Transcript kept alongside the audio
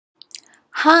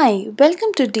Hi,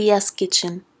 welcome to Dia's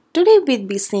Kitchen. Today we'll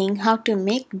be seeing how to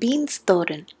make beans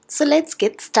thoran. So let's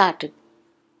get started.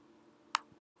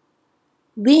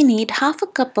 We need half a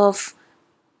cup of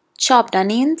chopped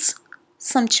onions,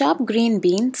 some chopped green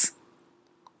beans,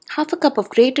 half a cup of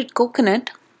grated coconut,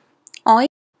 oil,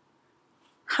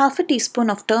 half a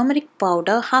teaspoon of turmeric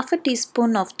powder, half a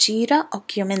teaspoon of jeera or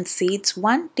cumin seeds,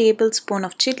 1 tablespoon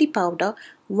of chili powder,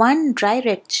 1 dry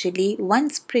red chili,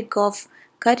 1 sprig of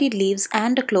curry leaves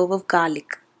and a clove of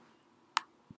garlic.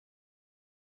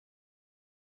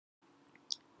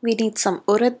 We need some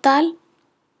urad dal,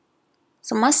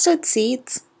 some mustard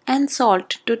seeds and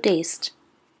salt to taste.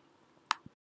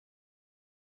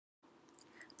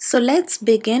 So let's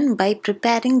begin by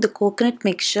preparing the coconut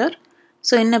mixture.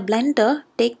 So in a blender,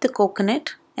 take the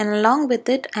coconut and along with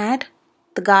it add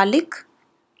the garlic,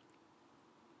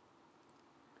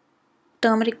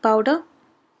 turmeric powder,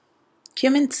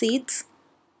 cumin seeds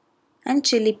and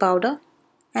chili powder,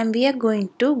 and we are going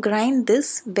to grind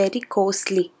this very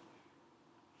coarsely.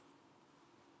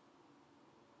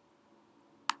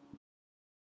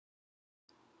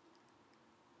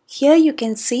 Here you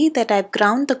can see that I've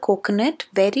ground the coconut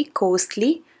very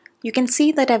coarsely. You can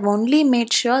see that I've only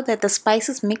made sure that the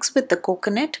spices mix with the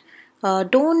coconut.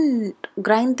 Don't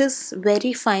grind this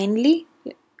very finely.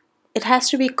 It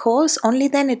has to be coarse, only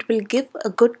then it will give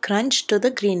a good crunch to the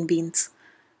green beans.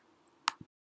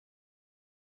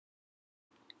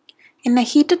 In a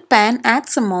heated pan, add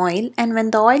some oil, and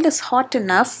when the oil is hot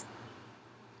enough,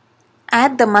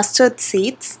 add the mustard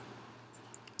seeds.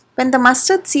 When the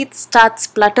mustard seeds start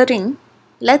spluttering,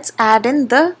 let's add in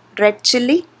the red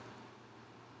chili,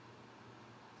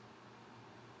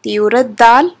 the urad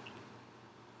dal,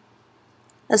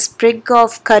 a sprig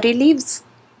of curry leaves,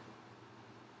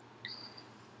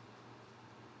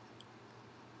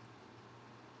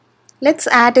 let's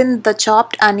add in the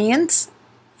chopped onions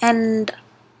and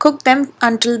cook them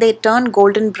until they turn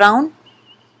golden brown.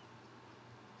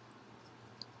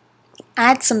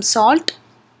 Add some salt.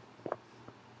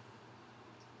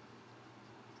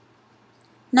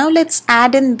 Now let's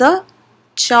add in the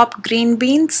chopped green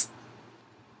beans.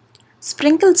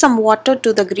 Sprinkle some water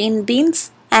to the green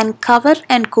beans and cover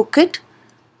and cook it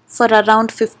for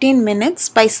around 15 minutes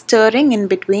by stirring in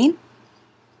between.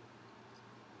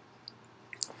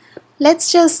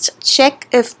 Let's just check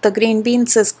if the green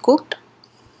beans is cooked.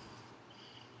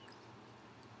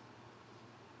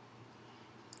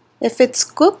 If it's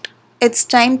cooked, it's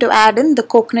time to add in the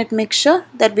coconut mixture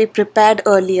that we prepared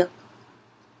earlier.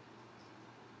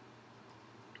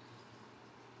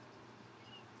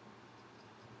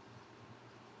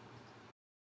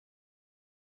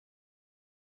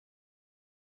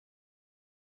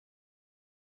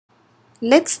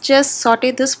 Let's just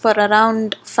saute this for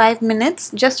around 5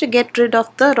 minutes just to get rid of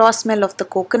the raw smell of the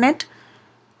coconut.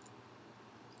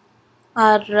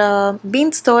 Our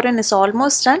beans thoran is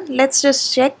almost done. Let's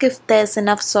just check if there's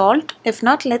enough salt. If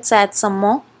not, let's add some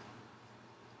more.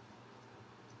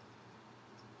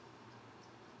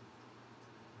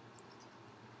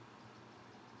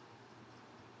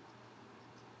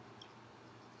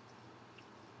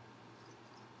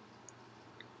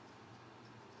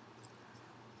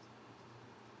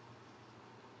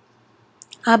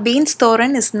 Our beans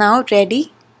thoran is now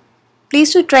ready.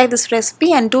 Please do try this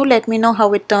recipe and do let me know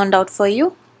how it turned out for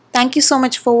you. Thank you so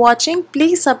much for watching.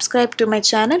 Please subscribe to my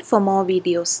channel for more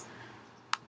videos.